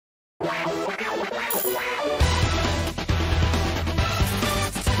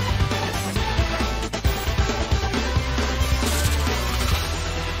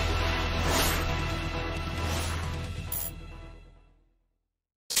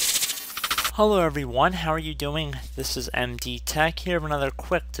Hello everyone, how are you doing? This is MD Tech here with another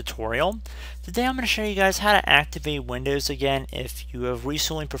quick tutorial. Today I'm going to show you guys how to activate Windows again if you have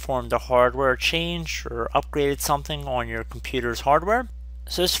recently performed a hardware change or upgraded something on your computer's hardware.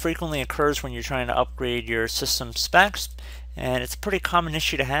 So this frequently occurs when you're trying to upgrade your system specs, and it's a pretty common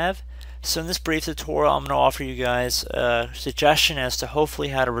issue to have. So in this brief tutorial I'm going to offer you guys a suggestion as to hopefully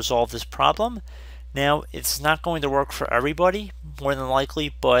how to resolve this problem. Now, it's not going to work for everybody, more than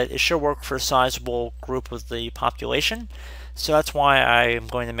likely, but it should work for a sizable group of the population. So that's why I am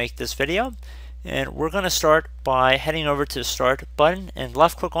going to make this video. And we're going to start by heading over to the Start button and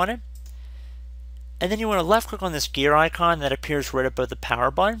left click on it. And then you want to left click on this gear icon that appears right above the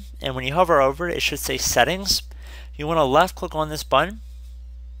power button. And when you hover over it, it should say Settings. You want to left click on this button.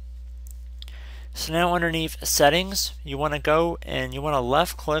 So now underneath Settings, you want to go and you want to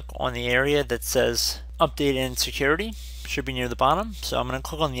left click on the area that says Update and Security. Should be near the bottom. So I'm going to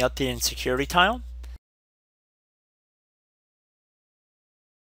click on the Update and Security tile.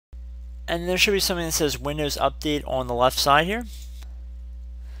 And there should be something that says Windows Update on the left side here.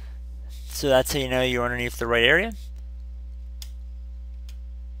 So that's how you know you're underneath the right area.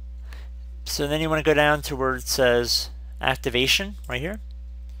 So then you want to go down to where it says Activation right here.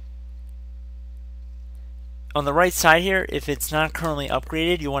 On the right side here, if it's not currently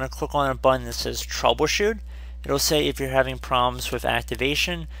upgraded, you want to click on a button that says Troubleshoot. It'll say if you're having problems with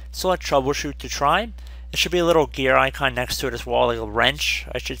activation, select Troubleshoot to try. There should be a little gear icon next to it as well, like a wrench,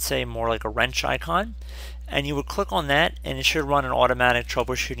 I should say, more like a wrench icon. And you would click on that and it should run an automatic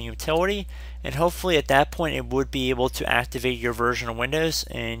troubleshooting utility, and hopefully at that point it would be able to activate your version of Windows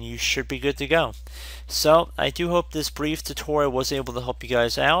and you should be good to go. So I do hope this brief tutorial was able to help you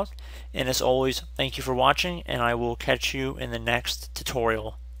guys out, and as always, thank you for watching and I will catch you in the next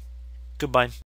tutorial. Goodbye.